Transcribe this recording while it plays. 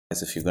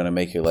if you're going to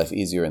make your life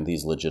easier in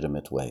these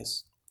legitimate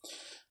ways.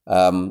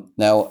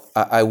 Now,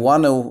 I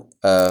want to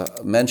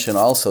mention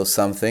also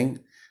something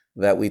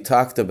that we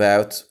talked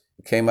about,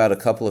 came out a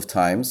couple of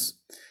times,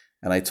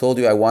 and I told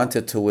you I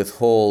wanted to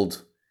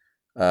withhold.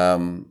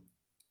 I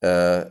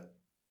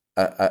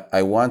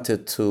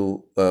wanted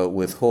to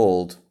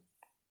withhold.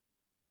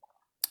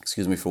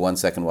 Excuse me for 1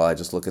 second while I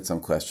just look at some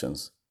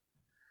questions.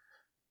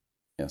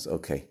 Yes,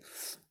 okay.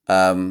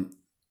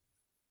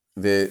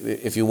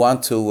 If you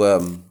want to,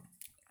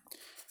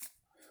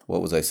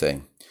 what was I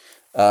saying?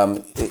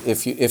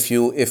 If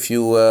you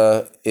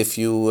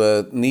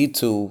need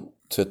to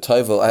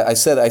tovel, I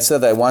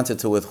said I wanted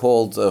to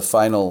withhold a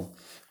final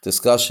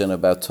discussion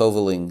about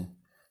toveling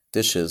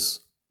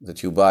dishes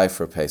that you buy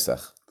for Pesach.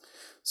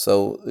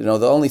 So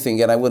the only thing,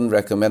 again, I wouldn't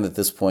recommend at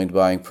this point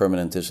buying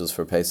permanent dishes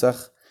for Pesach.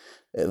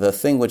 The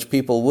thing which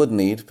people would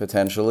need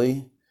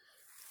potentially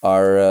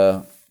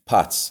are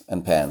pots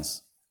and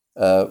pans.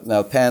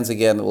 Now pans,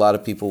 again, a lot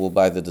of people will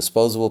buy the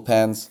disposable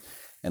pans,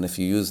 and if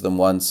you use them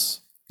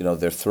once,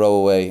 they're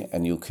throwaway,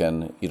 and you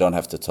don't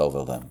have to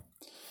tovel them.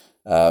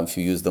 If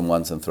you use them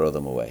once and throw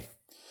them away.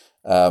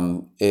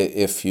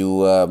 If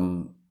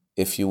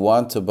you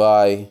want to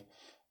buy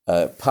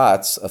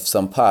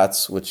some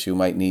pots, which you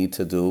might need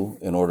to do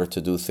in order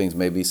to do things,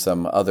 maybe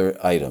some other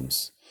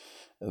items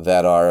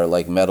that are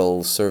like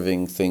metal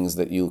serving things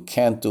that you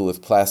can't do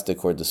with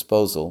plastic or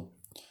disposable.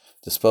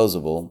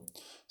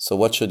 So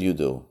what should you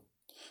do?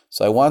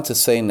 So I want to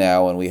say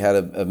now, and we had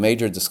a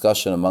major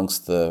discussion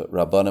amongst the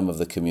Rabbanim of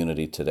the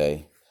community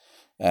today,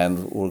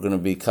 and we're going to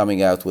be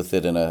coming out with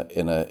it in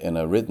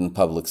a written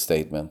public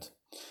statement.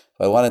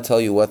 But I want to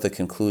tell you what the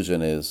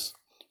conclusion is,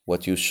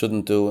 what you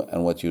shouldn't do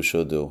and what you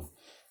should do.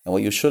 And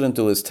what you shouldn't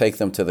do is take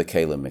them to the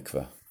Kelim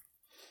mikveh.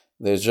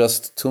 There's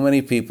just too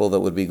many people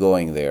that would be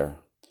going there.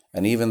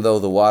 And even though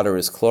the water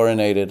is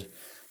chlorinated,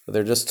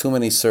 there are just too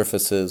many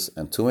surfaces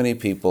and too many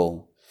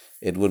people.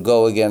 It would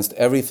go against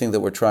everything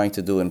that we're trying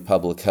to do in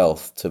public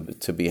health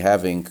to be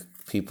having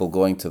people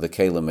going to the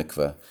Kelim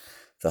mikveh,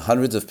 the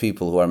hundreds of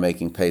people who are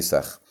making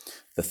Pesach,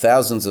 the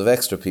thousands of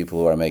extra people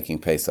who are making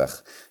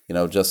Pesach.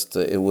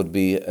 It would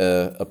be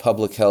a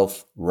public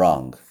health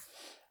wrong.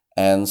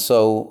 And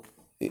so,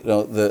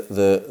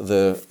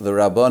 the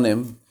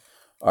Rabbanim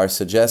are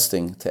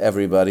suggesting to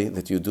everybody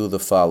that you do the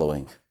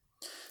following.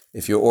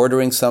 If you're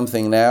ordering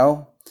something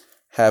now,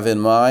 have in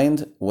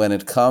mind when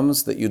it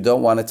comes that you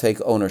don't want to take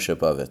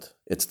ownership of it.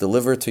 It's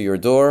delivered to your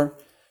door,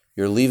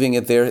 you're leaving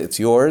it there, it's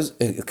yours.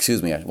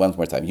 Excuse me, one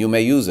more time. You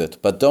may use it,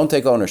 but don't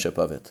take ownership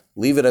of it.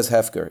 Leave it as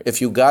hefker.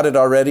 If you got it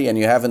already and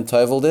you haven't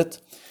toveled it,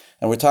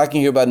 and we're talking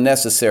here about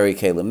necessary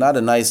kelim, not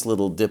a nice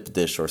little dip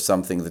dish or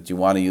something that you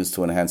want to use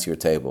to enhance your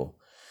table,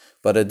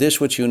 but a dish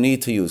which you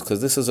need to use,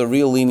 because this is a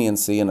real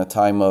leniency in a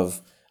time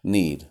of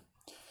need,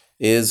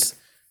 is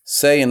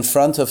say in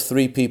front of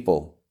 3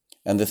 people,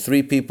 and the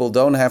 3 people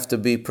don't have to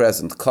be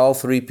present. Call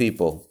 3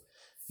 people.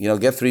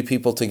 Get 3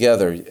 people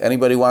together.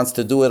 Anybody wants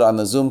to do it on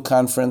the Zoom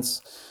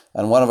conference,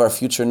 on one of our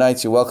future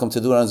nights, you're welcome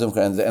to do it on Zoom,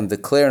 and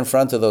declare in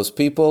front of those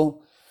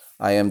people,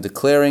 I am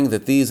declaring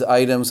that these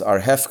items are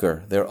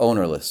hefker, they're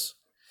ownerless.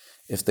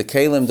 If the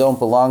kelim don't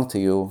belong to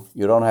you,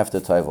 you don't have to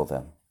tovel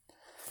them.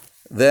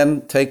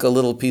 Then take a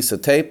little piece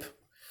of tape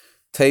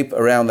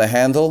around the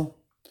handle,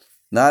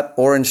 not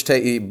orange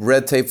tape,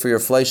 red tape for your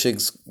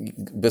fleishigs,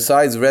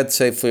 besides red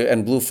tape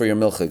and blue for your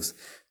milchigs.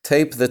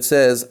 Tape that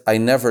says, I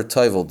never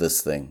toveled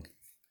this thing.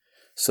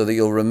 So that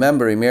you'll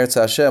remember, Emirtz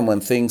Hashem, when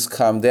things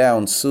calm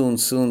down soon,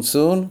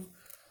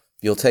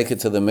 you'll take it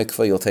to the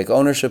mikveh, you'll take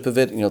ownership of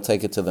it, and you'll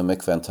take it to the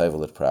mikveh and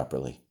tovel it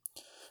properly.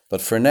 But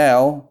for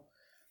now,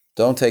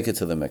 don't take it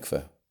to the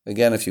mikveh.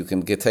 Again, if you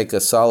can take a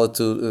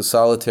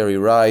solitary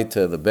ride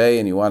to the bay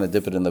and you want to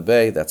dip it in the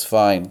bay, that's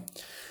fine.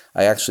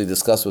 I actually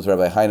discussed with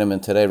Rabbi Heinemann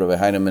today. Rabbi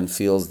Heinemann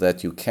feels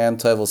that you can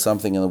tovel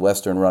something in the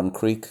Western Run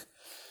Creek,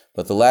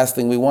 but the last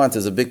thing we want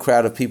is a big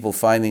crowd of people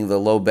finding the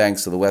low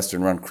banks of the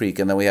Western Run Creek,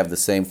 and then we have the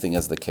same thing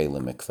as the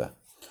Kelim mikveh.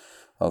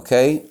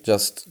 Okay,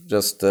 just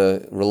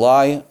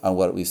rely on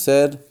what we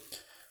said.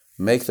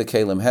 Make the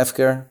Kelim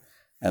hefker,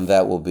 and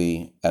that will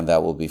be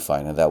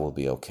fine, and that will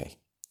be okay.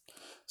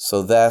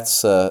 So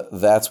that's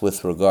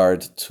with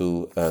regard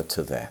to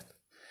that.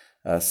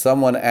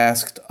 Someone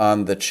asked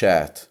on the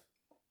chat.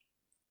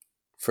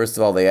 First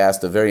of all, they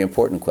asked a very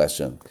important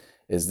question.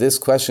 Is this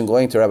question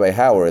going to Rabbi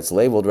Hauer? It's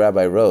labeled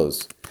Rabbi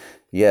Rose.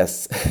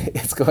 Yes,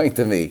 it's going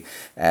to me.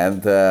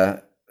 And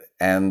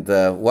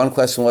one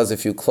question was,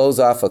 if you close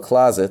off a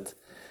closet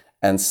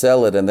and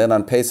sell it, and then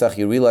on Pesach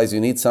you realize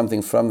you need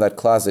something from that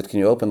closet, can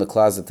you open the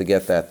closet to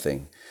get that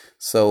thing?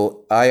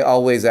 So I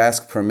always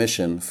ask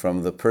permission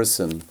from the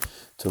person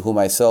to whom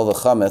I sell the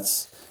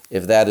chametz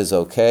if that is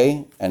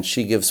okay, and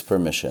she gives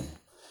permission.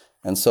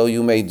 And so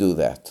you may do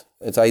that.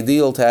 It's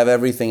ideal to have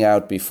everything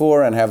out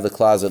before and have the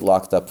closet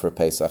locked up for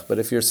Pesach. But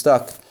if you're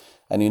stuck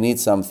and you need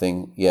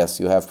something, yes,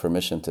 you have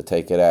permission to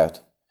take it out.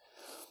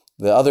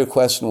 The other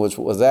question which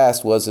was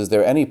asked was, is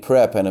there any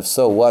prep, and if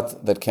so,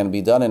 what, that can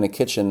be done in a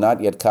kitchen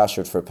not yet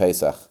kashered for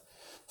Pesach?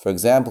 For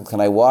example,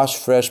 can I wash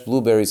fresh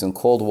blueberries in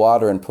cold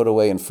water and put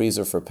away in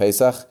freezer for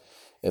Pesach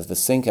if the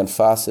sink and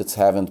faucets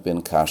haven't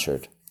been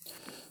kashered?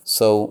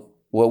 So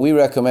what we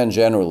recommend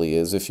generally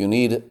is if you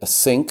need a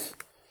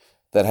sink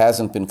that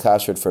hasn't been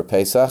kashered for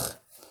Pesach,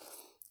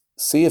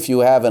 see if you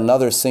have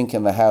another sink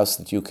in the house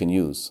that you can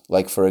use.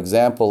 Like, for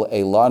example,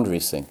 a laundry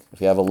sink. If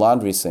you have a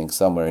laundry sink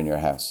somewhere in your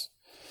house.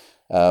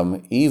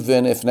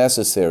 Even if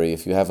necessary,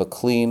 if you have a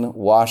clean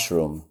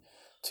washroom,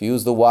 to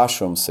use the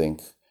washroom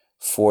sink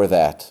for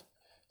that,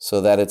 so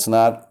that it's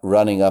not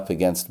running up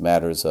against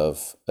matters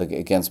of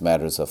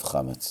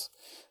chametz.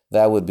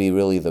 That would be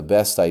really the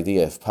best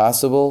idea, if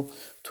possible,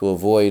 to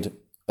avoid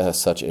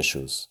such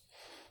issues.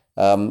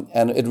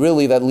 And it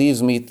really that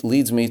leads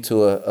me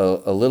to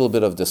a little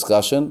bit of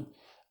discussion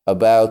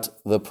about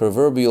the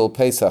proverbial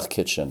Pesach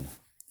kitchen.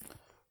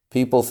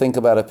 People think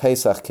about a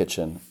Pesach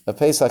kitchen. A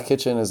Pesach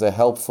kitchen is a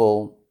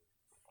helpful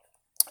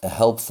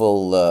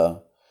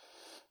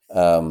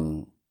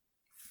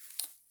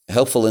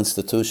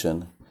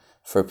institution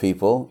for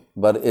people,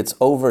 but it's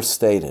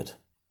overstated.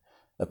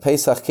 A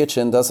Pesach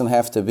kitchen doesn't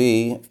have to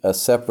be a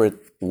separate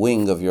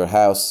wing of your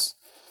house,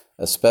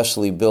 a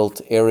specially built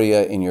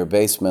area in your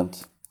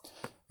basement.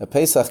 A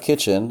Pesach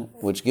kitchen,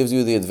 which gives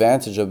you the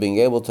advantage of being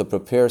able to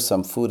prepare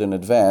some food in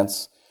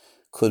advance,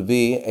 could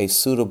be a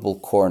suitable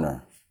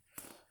corner.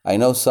 I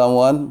know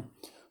someone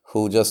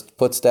who just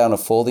puts down a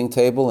folding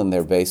table in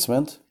their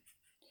basement,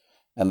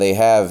 and they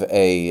have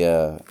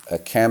a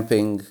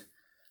camping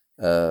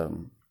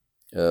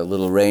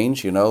little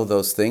range,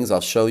 those things.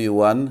 I'll show you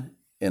one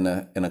in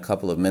a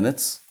couple of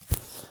minutes.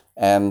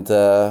 And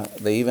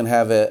they even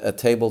have a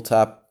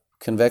tabletop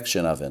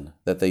convection oven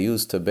that they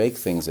use to bake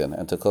things in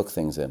and to cook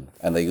things in.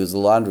 And they use the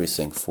laundry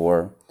sink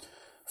for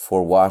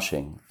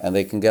washing. And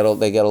they get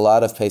a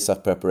lot of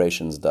Pesach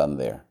preparations done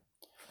there.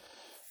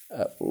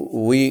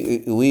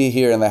 We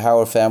here in the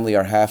Hauer family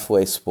are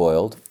halfway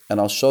spoiled, and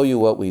I'll show you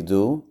what we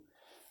do.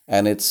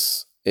 And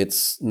it's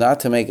not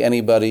to make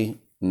anybody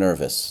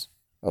nervous.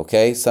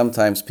 Okay?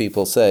 Sometimes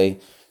people say,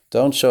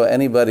 don't show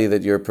anybody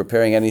that you're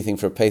preparing anything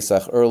for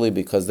Pesach early,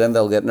 because then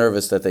they'll get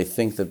nervous that they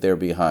think that they're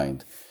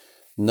behind.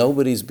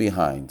 Nobody's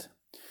behind.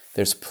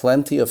 There's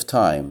plenty of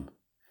time.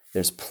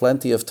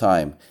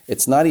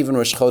 It's not even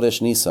Rosh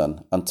Chodesh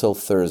Nisan until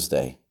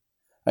Thursday.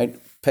 Right?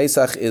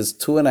 Pesach is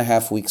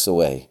 2.5 weeks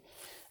away.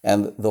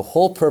 And the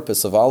whole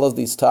purpose of all of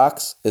these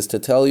talks is to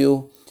tell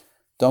you,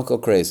 don't go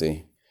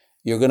crazy.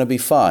 You're going to be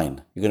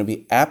fine. You're going to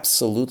be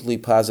absolutely,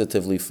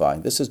 positively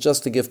fine. This is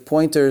just to give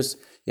pointers.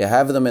 You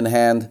have them in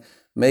hand.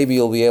 Maybe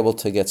you'll be able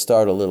to get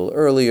started a little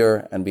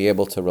earlier and be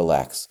able to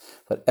relax.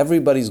 But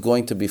everybody's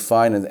going to be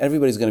fine, and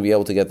everybody's going to be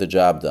able to get the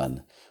job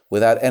done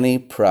without any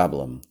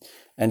problem.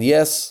 And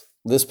yes,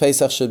 this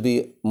Pesach should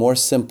be more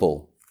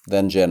simple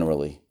than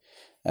generally.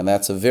 And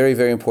that's a very,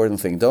 very important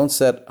thing. Don't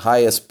set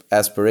high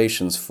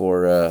aspirations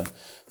for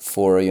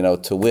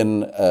to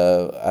win,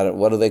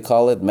 what do they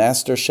call it,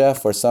 Master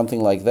Chef or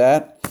something like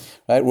that.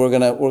 Right? We're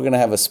gonna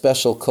have a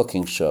special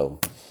cooking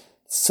show.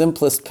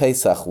 Simplest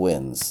Pesach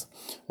wins.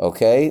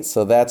 Okay,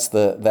 so that's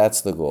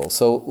the goal.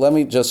 So let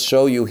me just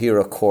show you here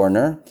a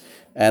corner,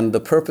 and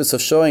the purpose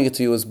of showing it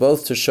to you is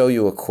both to show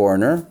you a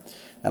corner,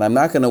 and I'm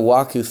not going to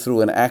walk you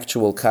through an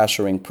actual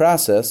kashering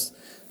process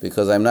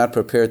because I'm not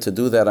prepared to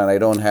do that, and I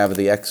don't have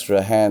the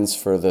extra hands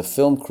for the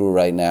film crew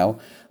right now.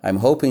 I'm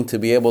hoping to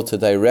be able to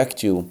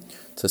direct you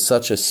to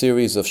such a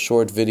series of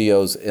short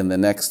videos in the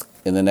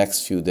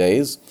next few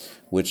days,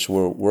 which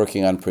we're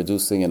working on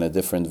producing in a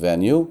different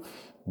venue.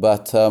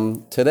 But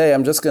today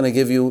I'm just going to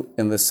give you,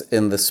 in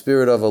the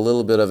spirit of a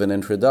little bit of an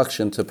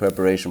introduction to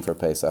preparation for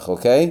Pesach,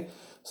 okay?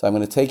 So I'm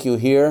going to take you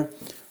here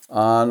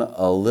on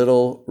a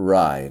little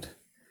ride.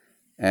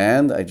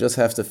 And I just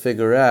have to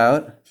figure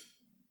out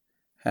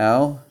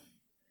how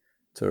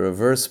to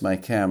reverse my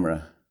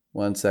camera.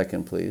 1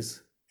 second,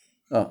 please.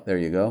 Oh, there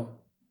you go.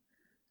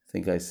 I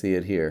think I see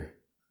it here.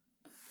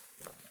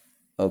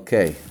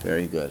 Okay,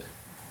 very good.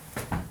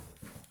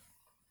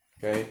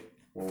 Okay.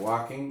 We're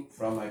walking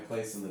from my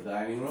place in the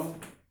dining room,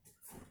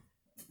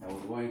 and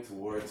we're going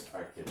towards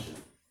our kitchen.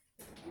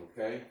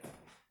 Okay?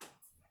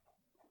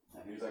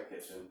 Now here's our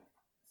kitchen.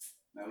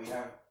 Now we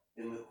have,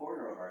 in the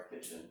corner of our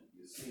kitchen,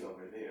 you see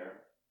over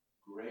there,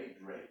 gray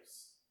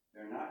drapes.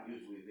 They're not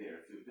usually there.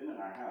 If you've been in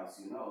our house,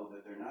 you know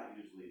that they're not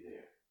usually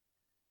there.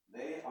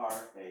 They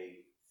are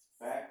a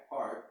fat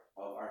part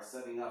of our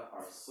setting up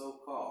our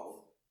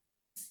so-called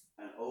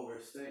and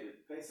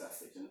overstated Pesach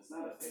kitchen. It's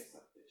not a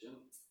Pesach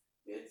kitchen.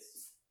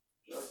 It's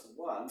just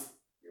one,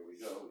 here we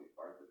go, we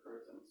part the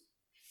curtains.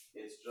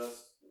 It's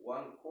just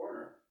one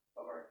corner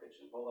of our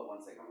kitchen. Hold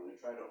on 1 second, I'm going to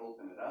try to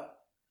open it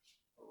up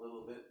a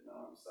little bit. No,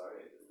 I'm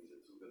sorry, I didn't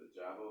do too good a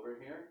job over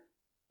here.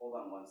 Hold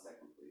on 1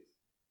 second, please.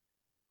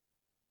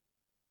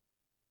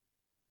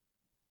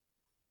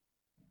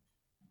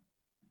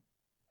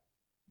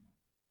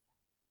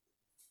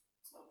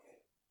 Okay,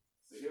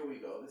 so here we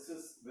go. This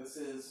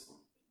is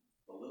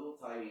a little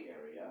tiny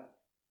area.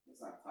 It's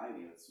not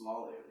tiny, it's a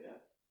small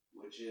area,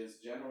 which is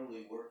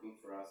generally working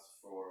for us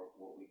for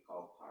what we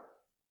call parva,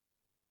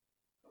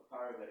 a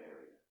parva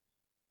area.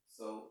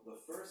 So the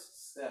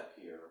first step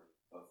here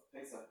of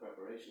Pesach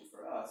preparation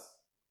for us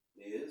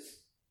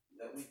is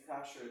that we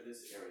kasher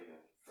this area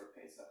for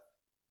Pesach.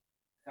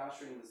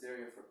 Kashering this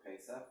area for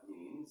Pesach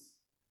means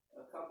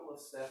a couple of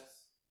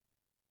steps.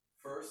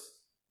 First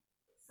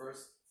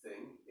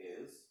thing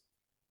is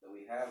that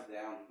we have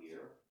down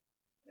here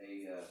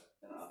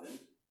an oven.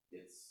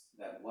 It's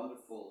that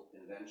wonderful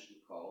invention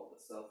called a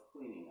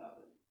self-cleaning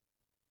oven.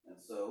 And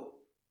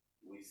so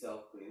we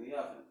self-clean the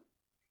oven.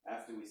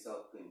 After we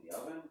self-clean the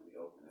oven, we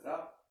open it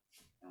up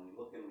and we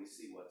look and we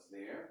see what's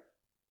there.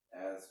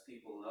 As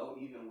people know,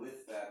 even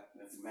with that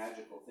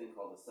magical thing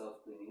called the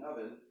self-cleaning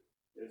oven,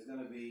 there's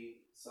going to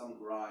be some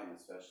grime,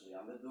 especially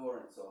on the door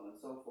and so on and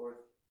so forth.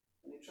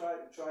 And you try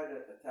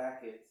to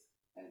attack it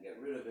and get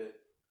rid of it.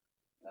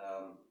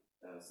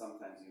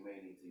 Sometimes you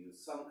may need to use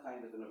some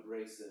kind of an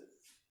abrasive.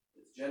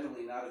 It's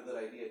generally not a good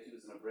idea to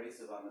use an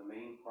abrasive on the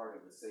main part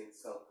of the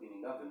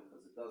self-cleaning oven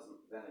because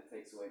then it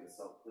takes away the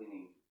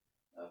self-cleaning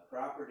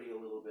property a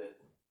little bit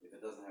if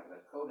it doesn't have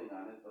that coating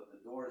on it, but the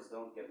doors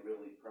don't get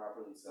really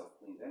properly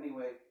self-cleaned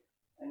anyway,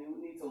 and you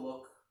need to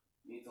look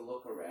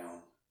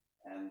around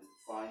and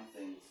find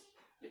things.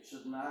 It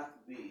should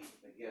not be,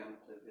 again,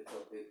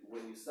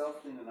 when you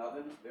self-clean an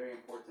oven, very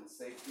important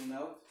safety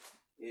note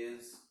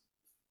is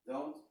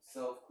don't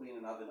self-clean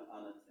an oven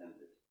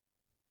unattended.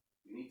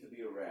 You need to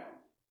be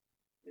around.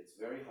 It's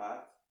very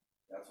hot,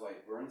 that's why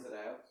it burns it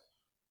out.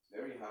 It's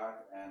very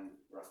hot, and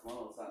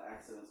Rahman al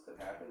accidents could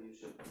happen. You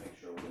should make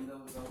sure a window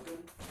is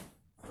open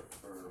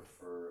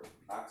for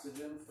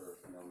oxygen,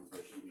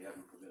 you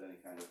haven't put any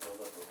kind of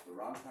buildup of the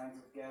wrong kinds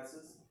of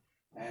gases,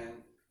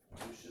 and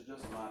you should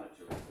just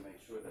monitor it to make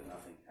sure that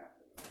nothing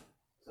happens.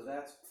 So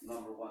that's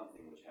number one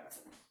thing which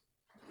happens.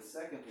 The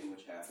second thing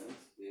which happens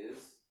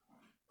is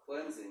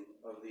cleansing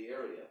of the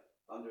area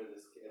under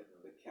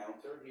the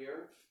counter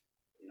here,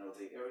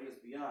 the areas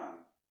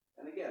beyond.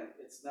 And again,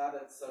 it's not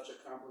such a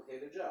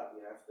complicated job.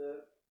 You have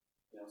to,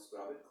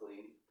 scrub it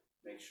clean,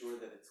 make sure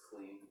that it's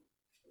clean.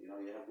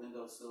 You have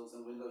window sills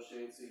and window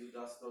shades, so you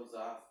dust those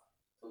off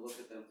to look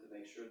at them to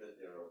make sure that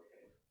they're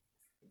okay.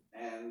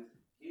 And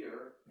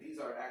here, these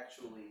are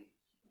actually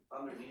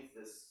underneath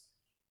this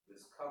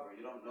cover.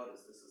 You don't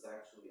notice this is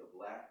actually a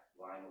black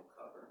vinyl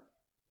cover.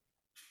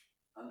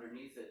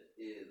 Underneath it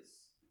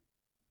is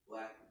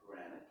black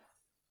granite.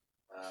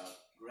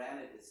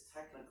 Granite is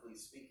technically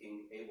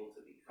speaking able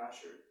to be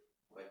kashered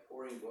by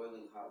pouring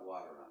boiling hot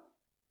water on it.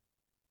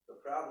 The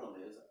problem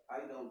is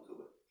I don't do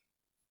it.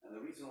 And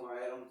the reason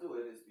why I don't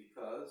do it is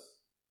because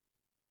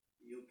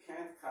you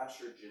can't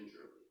kasher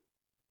gingerly.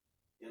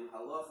 In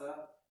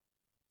halacha,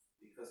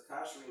 because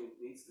kashering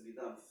needs to be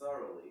done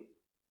thoroughly,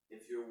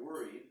 if you're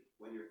worried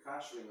when you're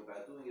kashering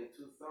about doing it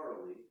too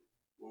thoroughly,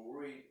 we're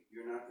worried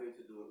you're not going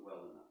to do it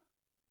well enough.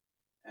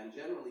 And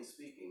generally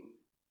speaking,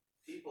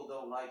 people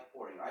don't like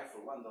pouring. I,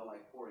 for one, don't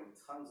like pouring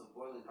tons of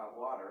boiling hot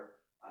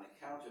water on a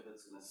counter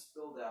that's going to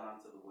spill down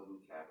onto the wooden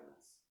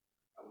cabinets.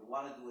 I would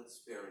want to do it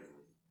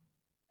sparingly.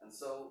 And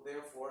so,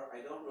 therefore,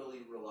 I don't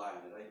really rely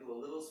on it. I do a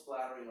little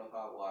splattering of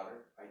hot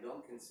water. I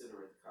don't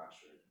consider it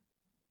kashered.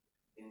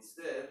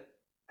 Instead,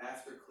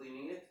 after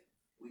cleaning it,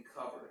 we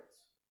cover it.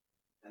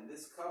 And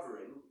this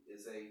covering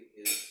is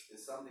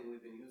something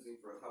we've been using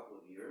for a couple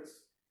of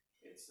years.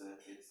 It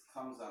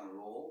comes on a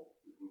roll.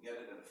 You can get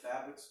it at a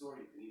fabric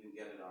store. You can even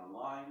get it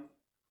online.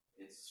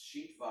 It's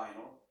sheet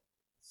vinyl,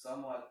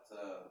 somewhat thick.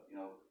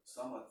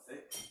 Somewhat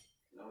thick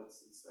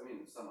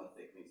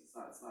means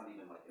it's not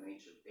even like an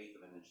eighth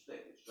of an inch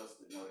thick. It's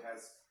just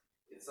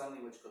it's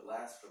something which could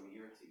last from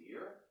year to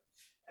year.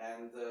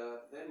 And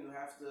then you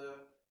have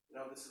to,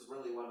 this is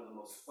really one of the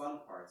most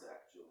fun parts.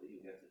 Actually, you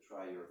get to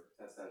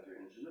test out your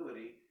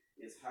ingenuity.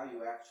 Is how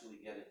you actually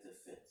get it to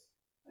fit.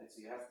 Right?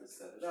 So you have to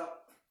set it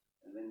up.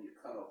 And then you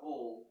cut a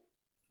hole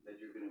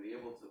that you're going to be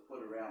able to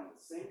put around the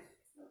sink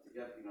to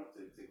get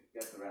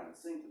around the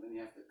sink, and then you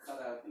have to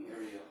cut out the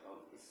area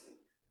of the sink.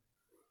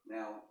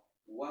 Now,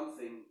 one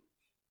thing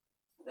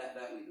that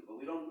we do, but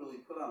we don't really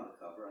put on the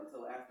cover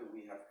until after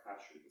we have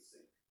kashered the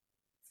sink.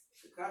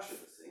 To kasher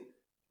the sink,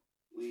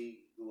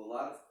 we do a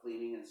lot of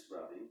cleaning and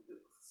scrubbing. The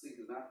sink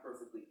is not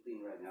perfectly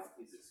clean right now.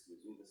 Please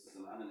excuse me. This is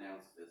an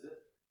unannounced visit.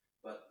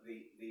 But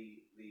you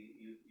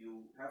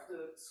have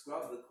to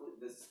scrub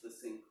the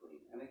sink clean.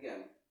 And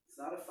again, it's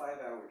not a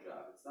 5-hour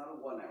job. It's not a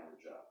 1-hour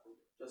job.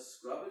 Just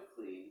scrub it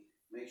clean.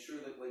 Make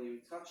sure that when you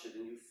touch it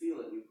and you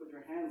feel it and you put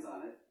your hands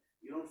on it,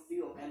 you don't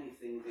feel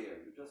anything there.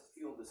 You just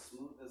feel the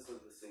smoothness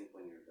of the sink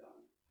when you're done.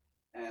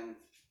 And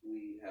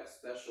we have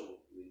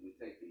we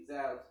take these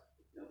out.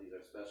 These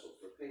are special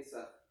for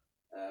Pesach.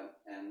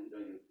 And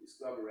you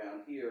scrub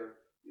around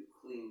here. You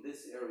clean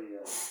this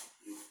area.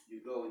 You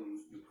go and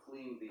you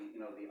clean the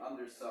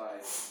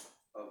underside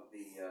of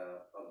the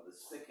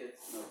spigot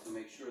to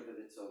make sure that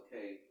it's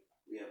okay.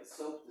 We have a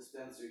soap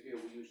dispenser here.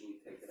 We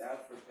usually take it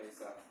out for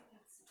Pesach.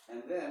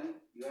 And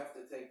then you have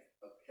to take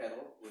a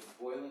kettle with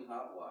boiling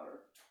hot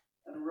water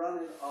and run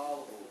it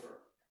all over.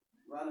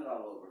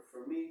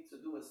 For me to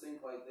do a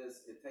sink like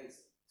this, it takes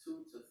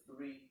 2 to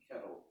 3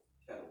 kettles.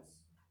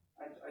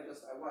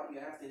 You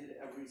have to hit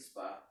every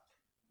spot,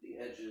 the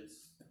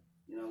edges,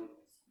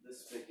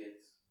 this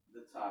spigot,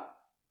 the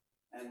top,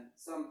 and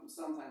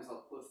sometimes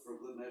I'll put, for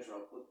good measure,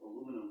 I'll put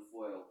aluminum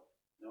foil,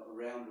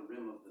 around the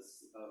rim of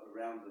this,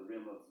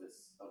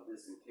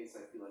 in case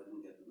I feel I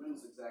didn't get the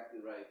rims exactly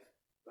right.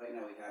 Right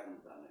now we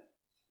haven't done it.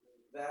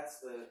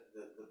 That's the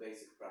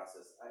basic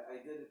process.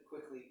 I did it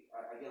quickly.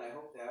 Again, I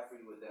hope to have for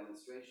you a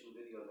demonstration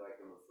video that I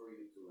can refer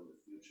you to in the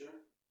future.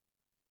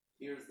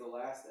 Here's the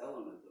last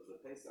element of the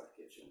Pesach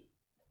kitchen,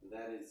 and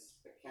that is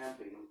a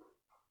camping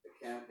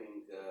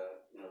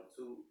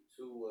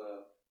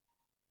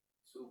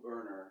two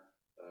burner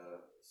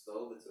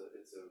stove.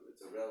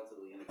 It's a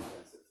relatively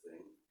inexpensive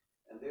thing,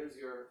 and there's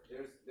your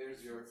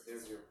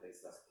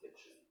Pesach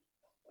kitchen.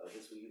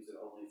 This we use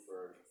it only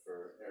for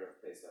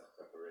Erev Pesach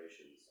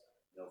preparations,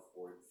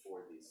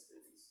 for these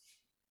things.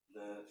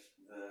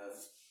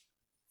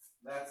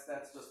 That's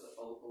just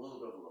a little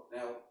bit of a look.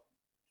 Now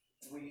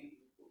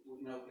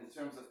in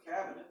terms of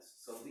cabinets,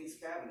 so these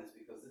cabinets,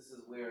 because this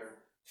is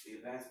where the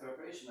advanced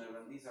preparation are,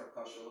 these are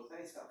kosher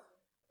l'Pesach.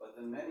 But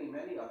then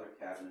many other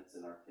cabinets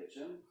in our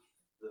kitchen,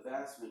 the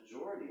vast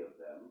majority of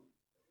them,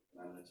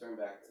 and I'm going to turn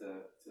back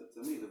to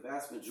me, the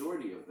vast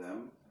majority of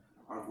them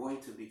are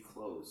going to be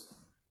closed.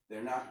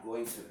 They're not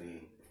going to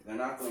be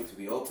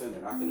open.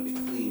 They're not going to be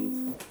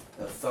cleaned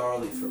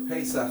thoroughly for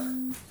Pesach.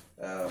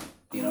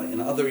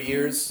 In other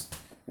years,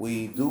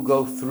 we do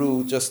go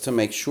through just to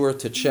make sure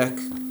that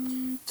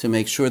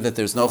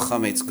there's no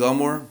chametz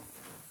gomor.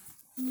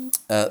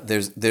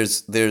 There's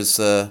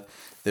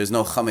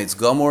no chametz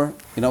gomor,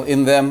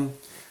 in them.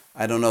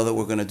 I don't know that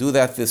we're going to do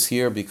that this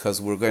year because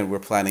we're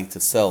planning to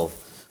sell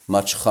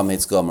much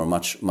chametz gomor,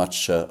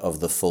 much of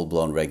the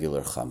full-blown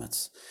regular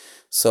chametz.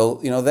 So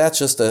that's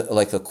just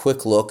a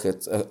quick look.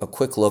 It's a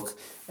quick look,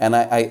 and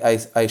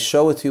I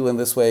show it to you in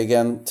this way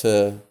again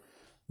to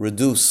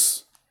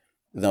reduce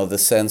the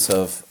sense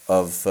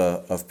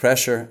of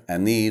pressure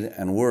and need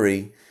and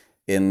worry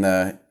in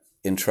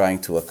trying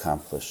to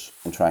accomplish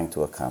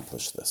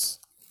this.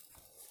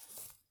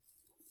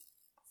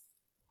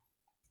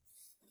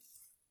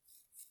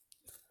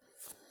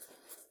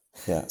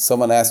 Yeah.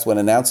 Someone asked, when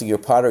announcing your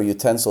pot or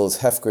utensil is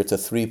hefker to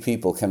 3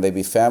 people, can they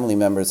be family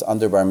members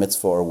under bar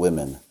mitzvah or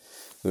women?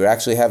 We were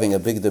actually having a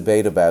big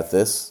debate about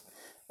this,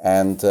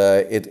 and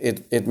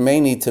it may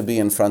need to be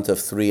in front of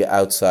 3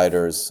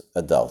 outsiders,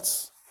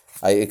 adults.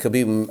 I think it could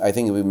be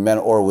men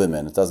or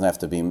women. It doesn't have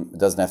to be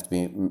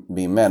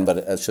men, but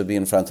it should be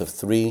in front of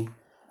 3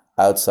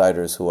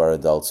 outsiders who are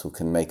adults who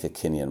can make a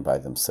kinyan by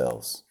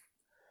themselves.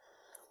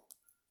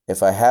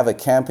 If I have a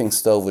camping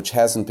stove which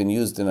hasn't been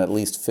used in at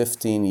least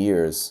 15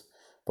 years,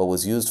 but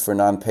was used for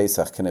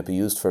non-Pesach, can it be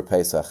used for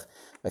Pesach?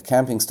 A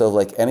camping stove,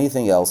 like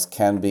anything else,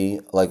 can be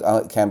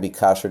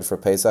kashered for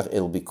Pesach.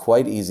 It'll be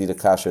quite easy to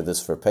kasher this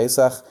for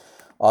Pesach.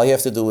 All you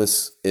have to do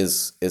is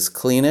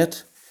clean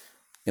it.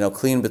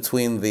 Clean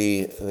between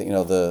the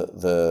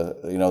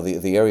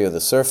area of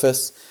the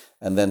surface,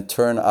 and then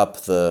turn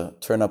up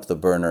the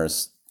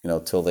burners,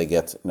 till they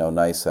get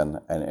nice and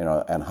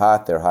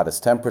hot. Their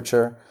hottest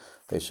temperature.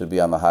 They should be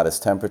on the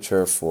hottest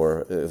temperature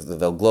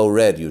they'll glow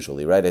red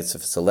usually, right? If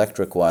it's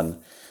electric one,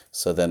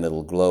 so then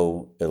it'll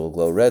glow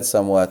red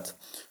somewhat.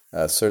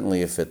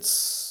 Certainly if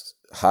it's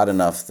hot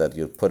enough that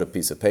you put a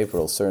piece of paper,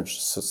 it'll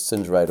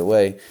singe right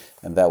away,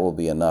 and that will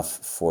be enough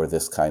for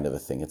this kind of a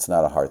thing. It's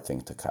not a hard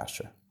thing to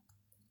kasher.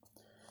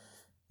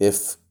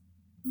 If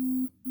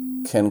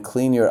can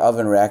clean your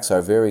oven racks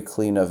are very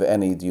clean of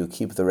any, do you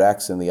keep the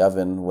racks in the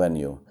oven when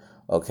you?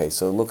 Okay,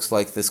 so it looks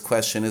like this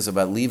question is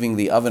about leaving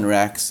the oven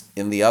racks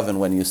in the oven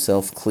when you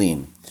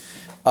self-clean.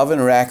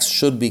 Oven racks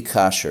should be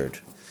kashered.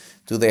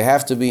 Do they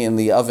have to be in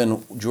the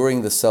oven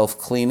during the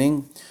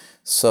self-cleaning?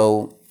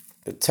 So,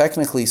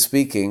 technically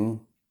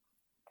speaking,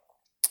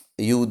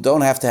 you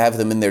don't have to have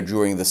them in there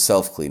during the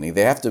self-cleaning.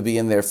 They have to be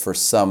in there at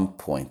some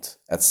point.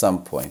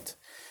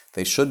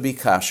 They should be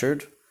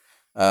kashered.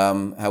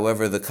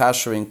 However, the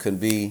kashering could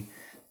be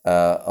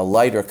a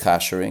lighter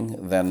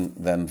kashering than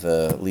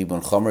the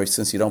libun chomer,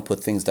 since you don't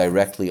put things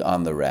directly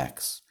on the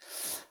racks.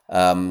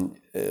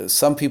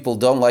 Some people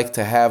don't like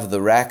to have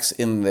the racks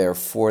in there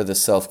for the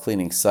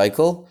self-cleaning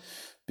cycle,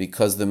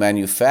 because the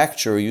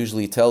manufacturer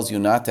usually tells you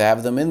not to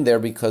have them in there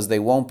because they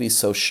won't be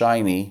so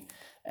shiny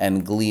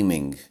and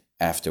gleaming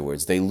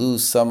afterwards. They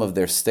lose some of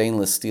their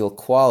stainless steel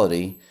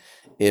quality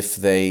if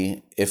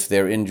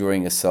they're in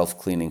during a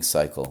self-cleaning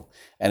cycle.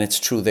 And it's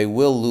true, they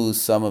will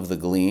lose some of the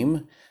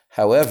gleam.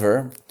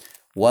 However,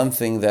 one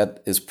thing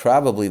that is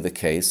probably the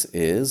case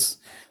is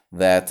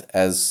that,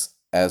 as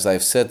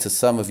I've said to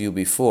some of you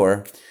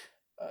before,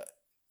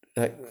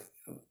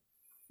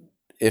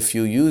 if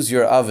you use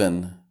your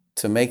oven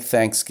to make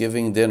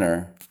Thanksgiving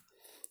dinner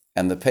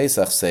and the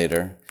Pesach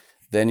Seder,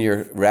 then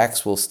your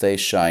racks will stay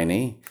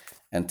shiny,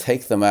 and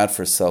take them out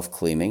for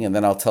self-cleaning, and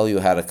then I'll tell you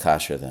how to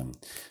kasher them.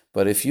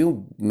 But if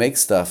you make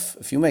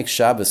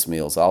Shabbos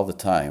meals all the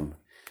time,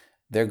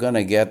 they're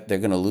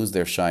gonna lose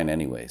their shine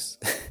anyways.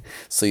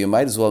 So you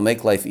might as well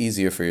make life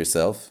easier for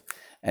yourself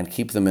and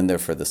keep them in there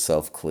for the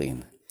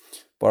self-clean.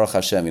 Baruch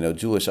Hashem,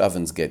 Jewish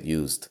ovens get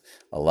used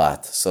a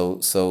lot. So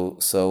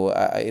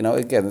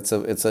again, it's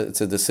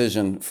a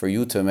decision for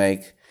you to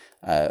make,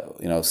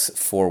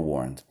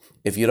 forewarned.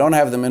 If you don't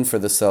have them in for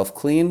the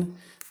self-clean,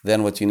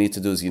 then what you need to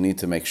do is you need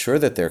to make sure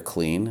that they're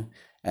clean,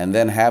 and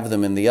then have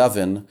them in the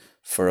oven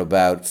for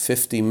about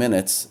 50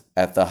 minutes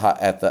at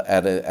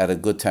a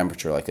good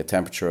temperature, like a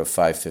temperature of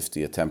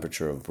 550, a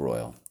temperature of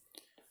broil.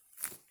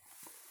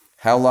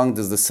 How long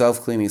does the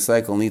self-cleaning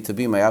cycle need to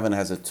be? My oven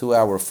has a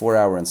 2-hour,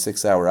 4-hour, and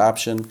 6-hour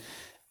option.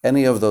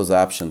 Any of those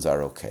options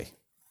are okay.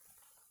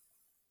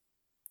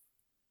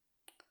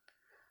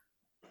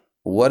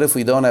 What if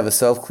we don't have a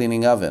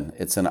self-cleaning oven?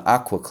 It's an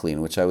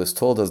AquaClean, which I was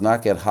told does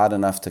not get hot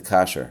enough to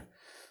kasher.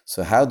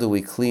 So how do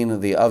we clean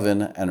the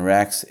oven and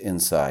racks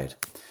inside?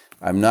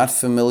 I'm not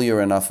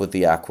familiar enough with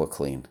the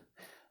AquaClean.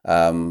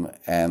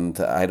 And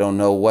I don't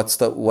know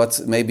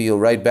maybe you'll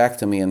write back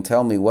to me and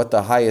tell me what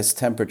the highest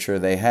temperature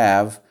they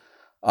have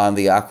on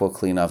the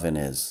AquaClean oven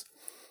is.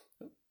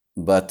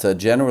 But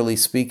generally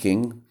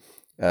speaking,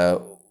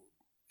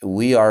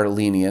 we are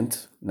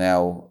lenient.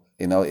 Now,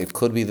 it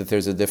could be that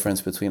there's a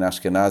difference between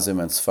Ashkenazim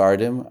and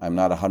Sfardim. I'm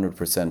not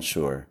 100%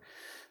 sure.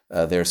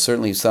 There are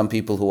certainly some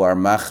people who are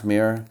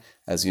machmir,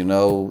 as you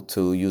know,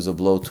 to use a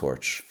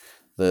blowtorch.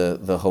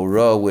 The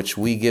hora, which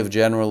we give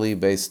generally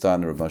based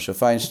on Rav Moshe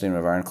Feinstein,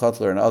 Rav Aaron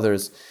Kotler, and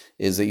others,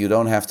 is that you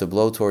don't have to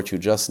blowtorch, you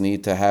just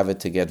need to have it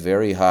to get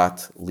very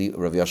hot.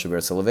 Rav Yoshe Ber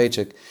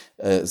Soloveitchik,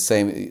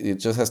 it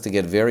just has to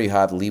get very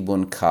hot,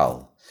 libun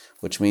kal,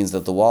 which means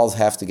that the walls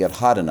have to get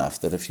hot enough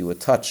that if you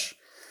would touch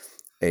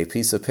a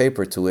piece of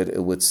paper to it,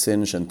 it would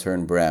singe and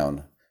turn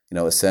brown,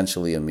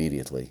 essentially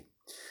immediately.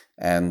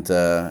 And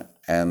that's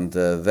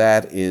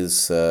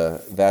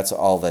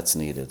all that's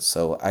needed.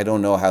 So I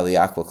don't know how the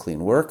AquaClean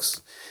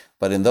works,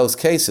 but in those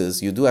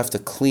cases, you do have to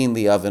clean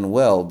the oven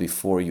well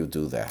before you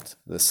do that.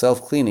 The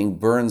self-cleaning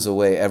burns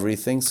away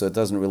everything, so it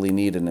doesn't really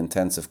need an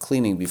intensive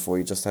cleaning before.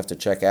 You just have to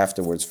check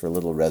afterwards for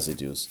little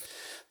residues.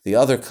 The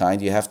other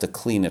kind, you have to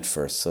clean it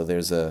first. So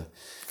there's an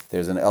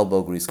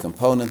elbow grease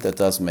component that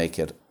does make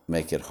it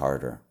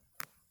harder.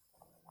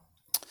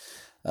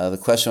 The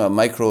question about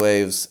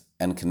microwaves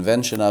and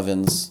convection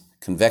ovens,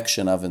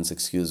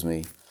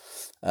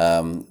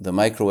 the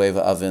microwave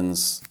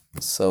ovens.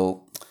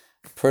 So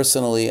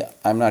personally,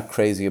 I'm not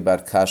crazy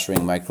about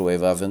kashering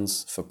microwave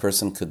ovens. If a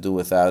person could do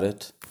without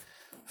it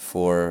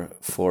for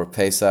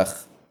Pesach,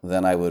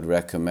 then I would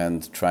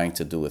recommend trying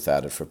to do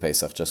without it for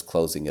Pesach, just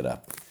closing it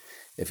up.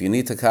 If you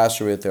need to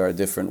kasher it, there are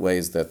different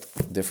ways that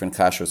different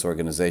kashrus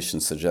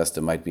organizations suggest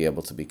it might be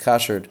able to be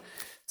kashered.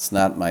 It's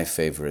not my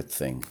favorite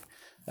thing.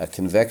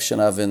 Convection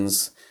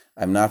ovens,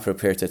 I'm not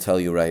prepared to tell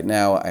you right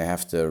now. I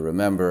have to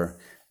remember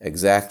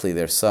exactly.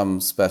 There's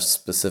some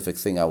specific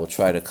thing. I will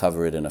try to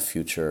cover it in a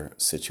future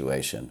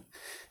situation.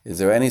 Is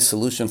there any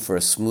solution for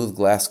a smooth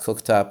glass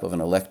cooktop of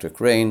an electric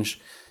range?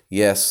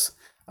 Yes,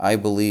 I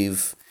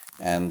believe.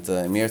 And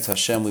Mir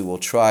Hashem, we will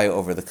try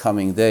over the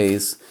coming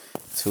days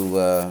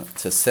to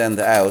send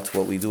out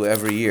what we do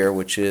every year,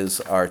 which is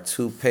our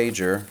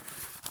 2-pager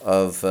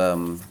of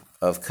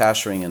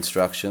kashering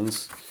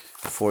instructions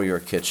for your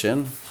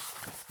kitchen,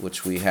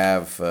 which we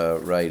have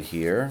right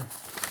here.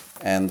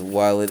 And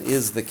while it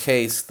is the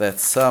case that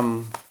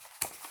some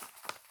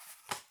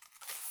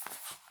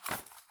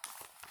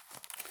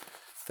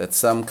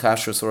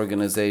kashrus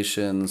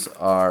organizations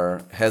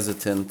are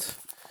hesitant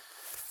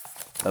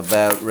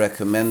about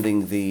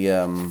recommending the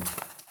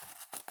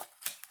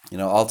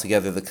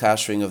altogether the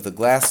kashering of the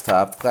glass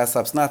top. Glass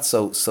top's not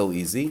so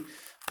easy,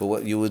 but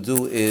what you would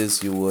do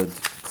is you would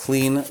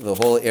clean the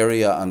whole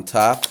area on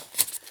top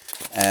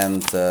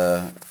and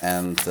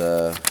run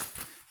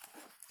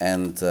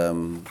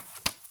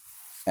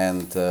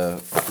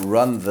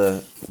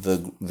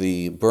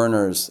the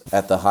burners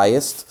at the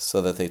highest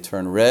so that they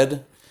turn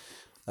red.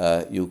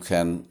 You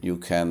can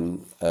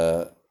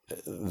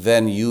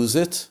then use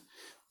it,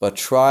 but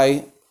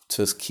try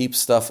to keep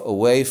stuff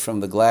away from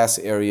the glass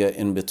area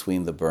in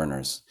between the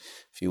burners.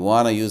 If you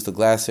want to use the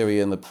glass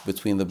area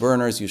between the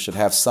burners, you should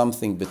have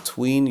something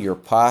between your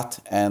pot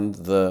and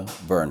the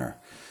burner.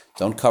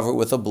 Don't cover it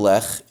with a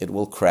blech, it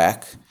will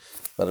crack,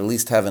 but at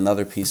least have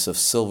another piece of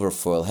silver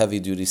foil,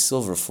 heavy-duty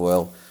silver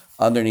foil,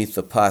 underneath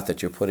the pot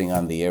that you're putting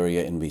on the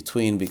area in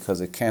between,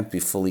 because it can't be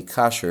fully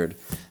kashered,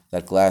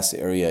 that glass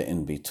area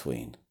in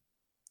between.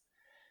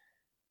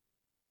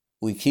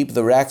 We keep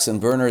the racks and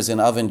burners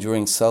in oven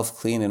during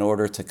self-clean in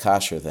order to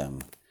kasher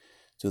them.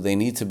 Do they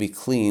need to be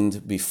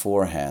cleaned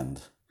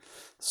beforehand?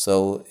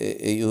 So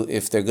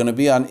if they're going to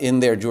be in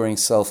there during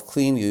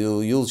self-clean,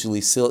 you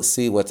usually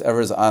see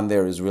whatever's on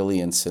there is really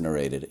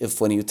incinerated. If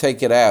when you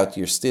take it out,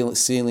 you're still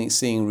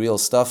seeing real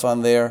stuff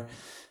on there,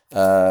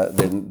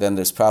 then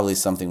there's probably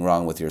something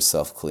wrong with your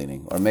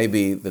self-cleaning. Or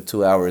maybe the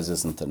 2 hours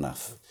isn't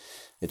enough.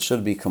 It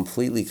should be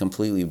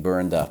completely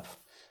burned up,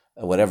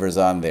 whatever's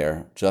on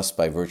there, just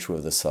by virtue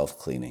of the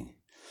self-cleaning.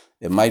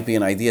 It might be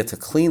an idea to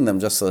clean them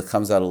just so it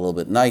comes out a little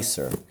bit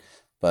nicer,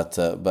 but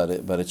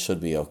it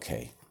should be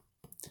okay.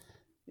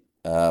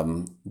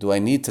 Do I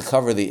need to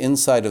cover the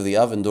inside of the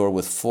oven door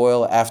with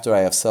foil after I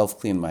have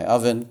self-cleaned my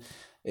oven?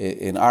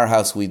 In our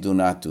house, we do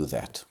not do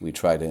that. We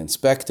try to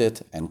inspect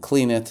it and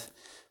clean it,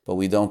 but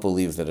we don't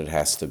believe that it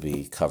has to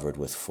be covered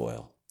with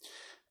foil.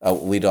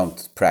 We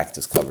don't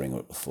practice covering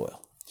it with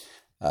foil.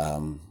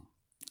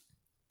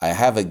 I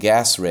have a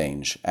gas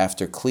range.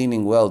 After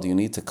cleaning well, do you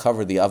need to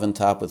cover the oven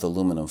top with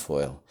aluminum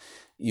foil?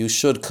 You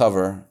should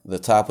cover the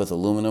top with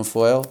aluminum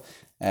foil,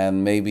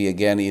 and maybe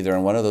again, either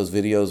in one of those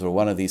videos or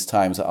one of these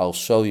times, I'll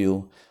show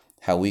you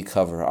how we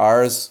cover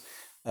ours.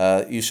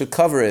 You should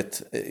cover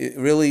it.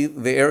 Really,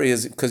 the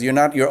areas, because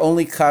you're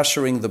only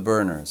koshering the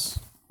burners.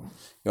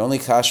 You're only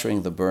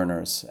koshering the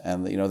burners,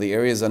 and the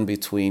areas in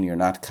between you're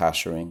not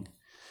koshering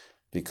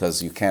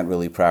because you can't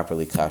really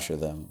properly kosher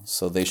them.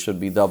 So they should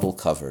be double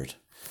covered,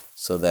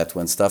 so that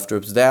when stuff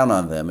drips down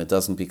on them, it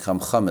doesn't become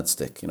chametz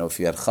stick. If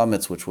you had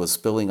chametz which was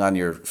spilling on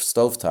your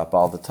stovetop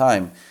all the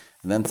time,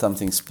 and then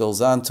something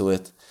spills onto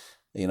it,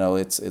 you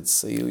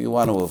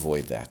want to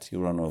avoid that.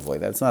 You want to avoid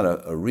that. It's not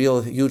a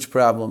real huge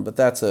problem, but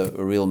that's a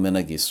real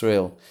minhag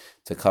Yisrael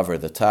to cover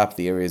the top,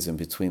 the areas in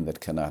between that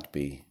cannot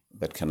be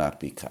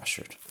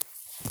kashered.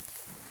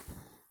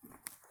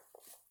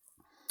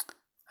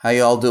 How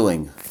you all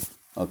doing?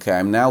 Okay,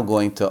 I'm now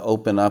going to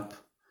open up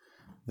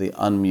the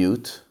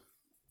unmute.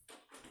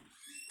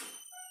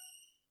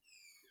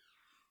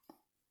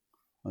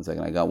 One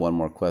second, I got one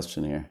more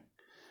question here.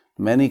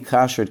 Many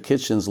kashered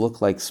kitchens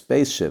look like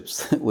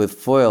spaceships with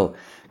foil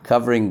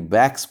covering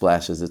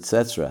backsplashes,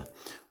 etc.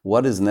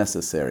 What is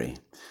necessary?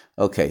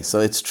 Okay, so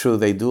it's true,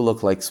 they do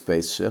look like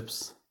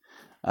spaceships,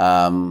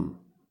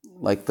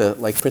 like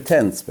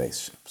pretend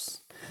spaceships.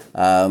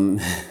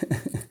 But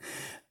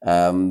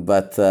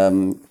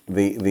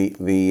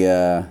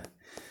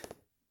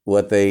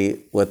what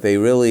they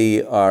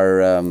really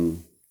are,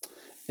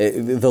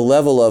 the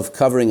level of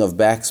covering of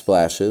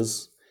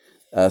backsplashes.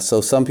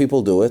 So some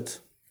people do it.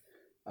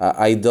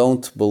 I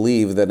don't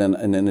believe that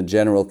in a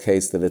general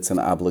case that it's an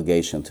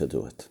obligation to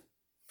do it.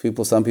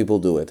 Some people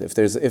do it.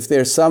 If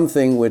there's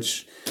something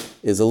which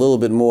is a little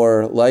bit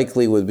more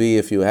likely, would be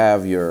if you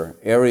have your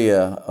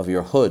area of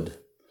your hood,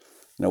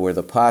 where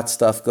the pot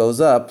stuff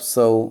goes up.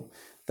 So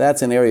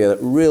that's an area that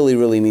really,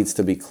 really needs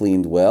to be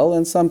cleaned well,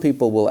 and some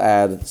people will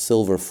add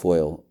silver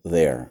foil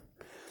there.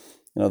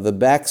 The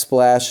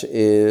backsplash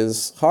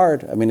is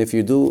hard. I mean, if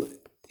you do,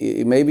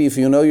 maybe if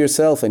you know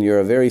yourself and you're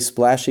a very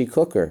splashy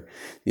cooker,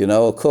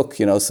 a cook,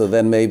 so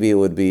then maybe it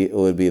would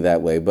be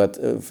that way. But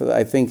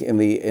I think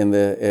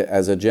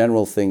as a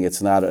general thing,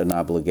 it's not an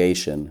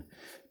obligation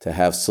to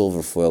have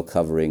silver foil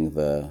covering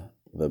the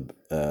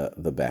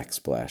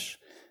backsplash,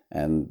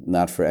 and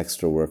not for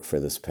extra work for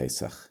this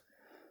Pesach.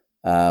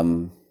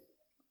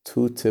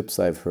 2 tips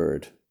I've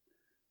heard.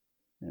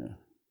 Yeah.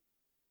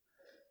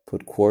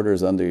 Put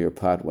quarters under your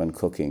pot when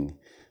cooking.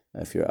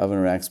 If your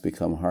oven racks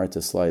become hard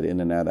to slide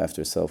in and out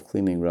after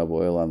self-cleaning, rub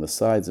oil on the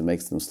sides. It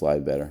makes them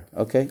slide better.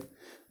 Okay.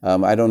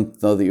 I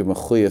don't know that you're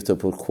mechuyev to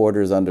put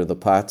quarters under the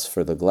pots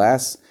for the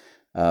glass.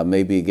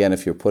 Maybe, again,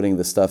 if you're putting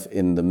the stuff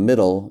in the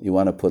middle, you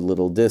want to put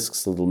little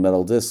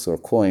metal discs or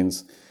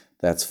coins.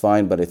 That's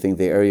fine, but I think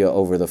the area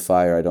over the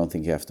fire, I don't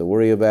think you have to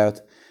worry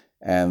about.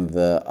 And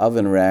the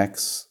oven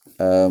racks,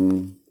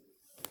 that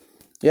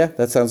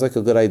sounds like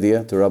a good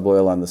idea, to rub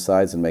oil on the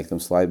sides and make them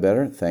slide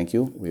better. Thank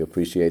you. We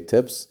appreciate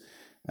tips.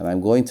 And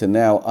I'm going to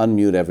now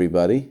unmute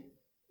everybody.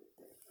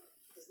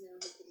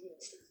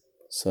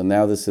 So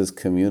now this is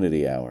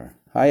Community Hour.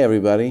 Hi,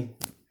 everybody.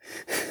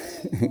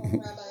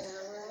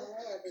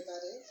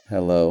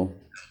 Hello.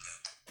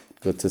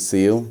 Good to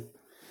see you.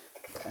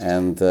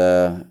 And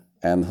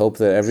hope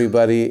that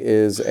everybody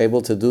is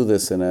able to do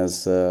this in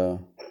as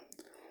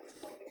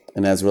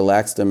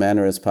relaxed a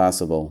manner as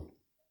possible.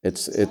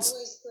 It's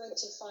always good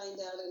to find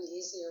out an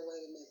easier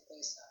way to make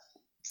Pesach.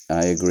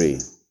 I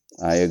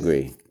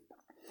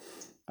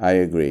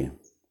agree.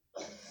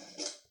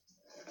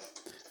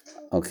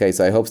 Okay,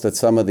 so I hope that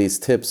some of these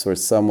tips were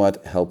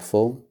somewhat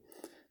helpful.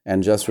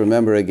 And just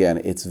remember again,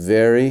 it's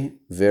very,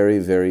 very,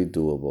 very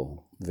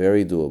doable.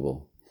 Very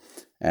doable.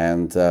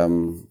 And,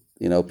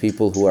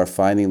 people who are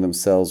finding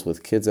themselves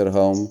with kids at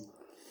home,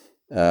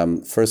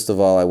 first of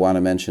all, I want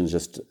to mention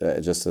just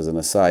as an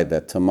aside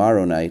that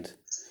tomorrow night,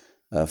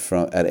 at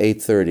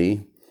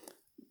 8:30,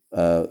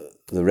 the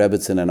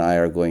Rebbitzin and I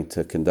are going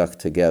to conduct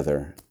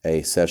together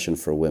a session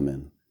for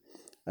women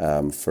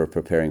for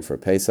preparing for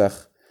Pesach,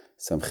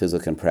 some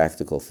chizuk and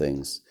practical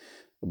things.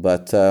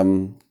 But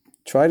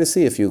try to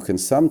see if you can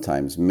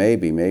sometimes,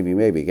 maybe.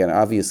 Again,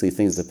 obviously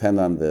things depend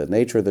on the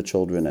nature of the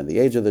children and the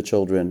age of the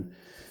children,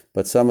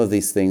 but some of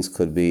these things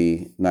could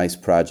be nice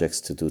projects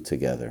to do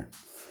together.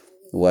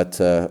 What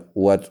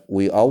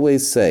we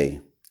always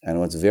say, and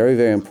what's very,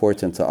 very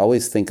important to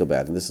always think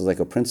about, and this is like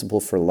a principle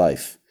for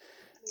life,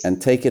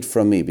 and take it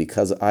from me,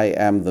 because I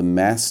am the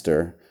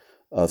master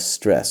of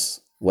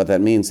stress. What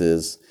that means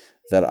is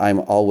that I'm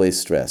always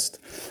stressed.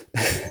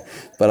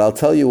 But I'll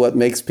tell you what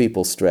makes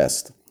people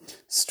stressed.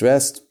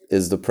 Stressed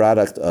is the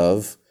product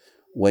of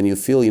when you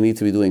feel you need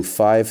to be doing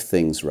 5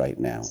 things right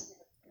now,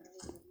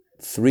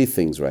 3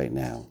 things right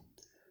now,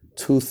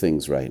 2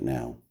 things right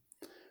now.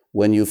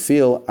 When you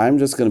feel I'm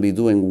just going to be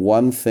doing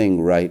 1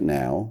 thing right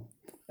now,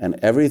 and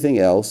everything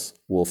else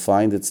will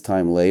find its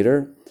time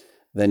later,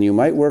 then you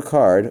might work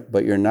hard,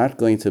 but you're not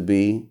going to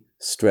be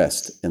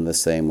stressed in the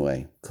same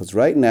way. Because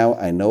right now,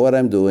 I know what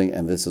I'm doing,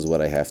 and this is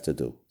what I have to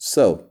do.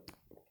 So,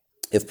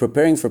 if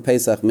preparing for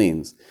Pesach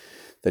means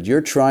that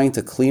you're trying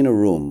to clean a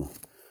room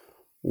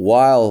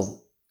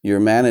while you're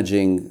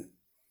managing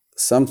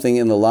something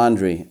in the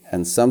laundry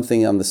and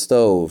something on the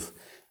stove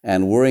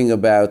and worrying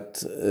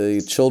about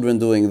children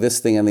doing this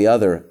thing and the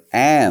other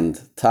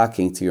and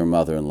talking to your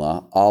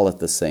mother-in-law all at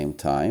the same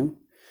time,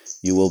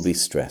 you will be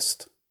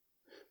stressed.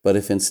 But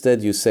if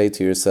instead you say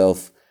to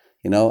yourself,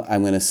 I'm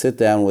going to sit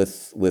down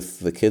with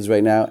the kids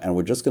right now and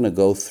we're just going to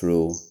go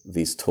through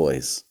these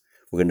toys.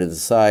 We're going to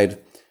decide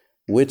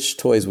which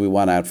toys we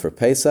want out for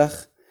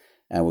Pesach,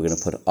 and we're going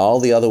to put all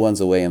the other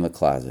ones away in the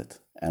closet.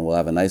 And we'll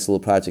have a nice little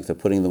project of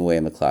putting them away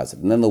in the closet.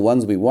 And then the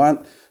ones we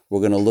want, we're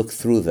going to look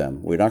through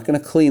them. We're not going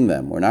to clean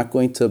them. We're not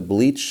going to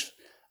bleach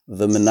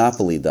the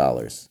Monopoly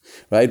dollars,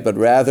 right? But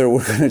rather,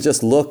 we're going to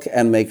just look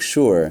and make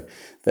sure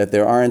that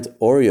there aren't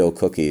Oreo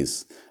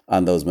cookies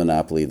on those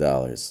Monopoly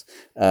dollars.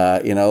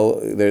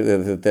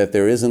 That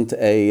there isn't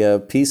a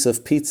piece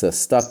of pizza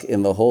stuck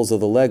in the holes of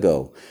the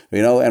Lego,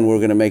 and we're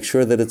going to make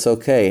sure that it's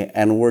okay.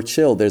 And we're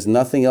chill. There's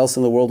nothing else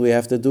in the world we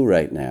have to do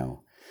right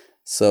now.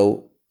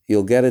 So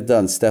you'll get it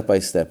done step by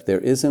step. There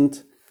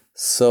isn't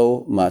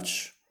so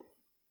much.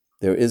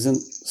 There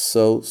isn't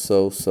so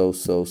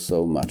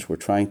much. We're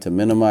trying to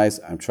minimize.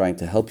 I'm trying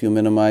to help you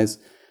minimize,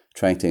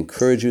 trying to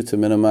encourage you to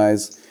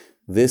minimize.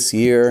 This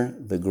year,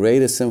 the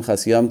greatest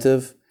Simchas Yom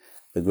Tov,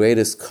 the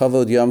greatest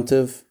Kavod Yom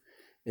Tov,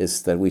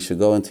 is that we should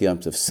go into Yom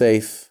Tov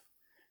safe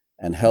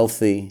and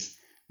healthy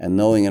and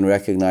knowing and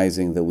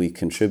recognizing that we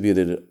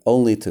contributed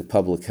only to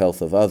public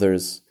health of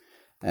others,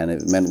 and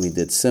it meant we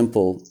did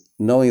simple,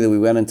 knowing that we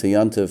went into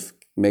Yom Tov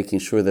making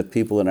sure that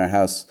people in our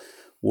house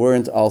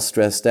weren't all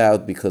stressed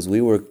out because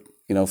we were,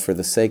 for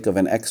the sake of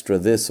an extra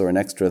this or an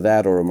extra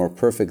that or a more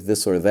perfect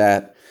this or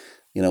that,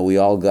 we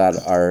all got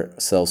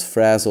ourselves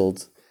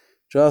frazzled.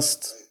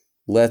 Just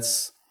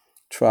let's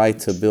try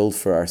to build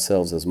for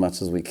ourselves as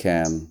much as we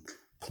can,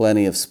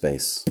 plenty of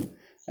space.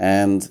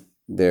 And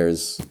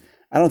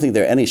I don't think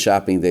there are any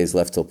shopping days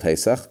left till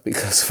Pesach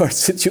because of our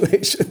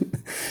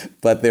situation,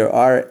 but there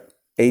are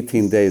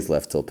 18 days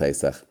left till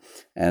Pesach.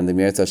 And the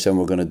Mirat Hashem,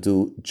 we're going to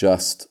do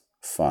just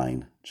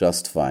fine.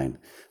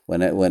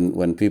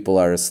 When people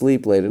are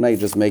asleep late at night,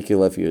 just make your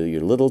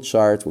little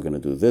chart. We're going to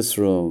do this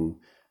room,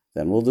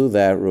 then we'll do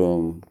that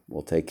room.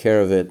 We'll take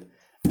care of it,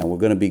 and we're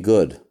going to be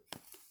good.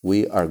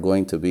 We are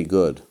going to be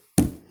good.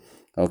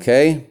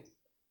 Okay?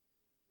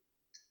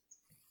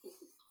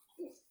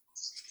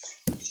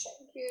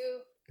 Thank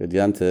you. Good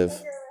Yom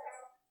Tov.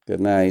 Good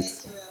night.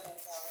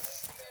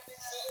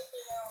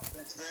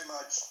 Thank you very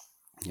much.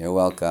 You're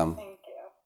welcome.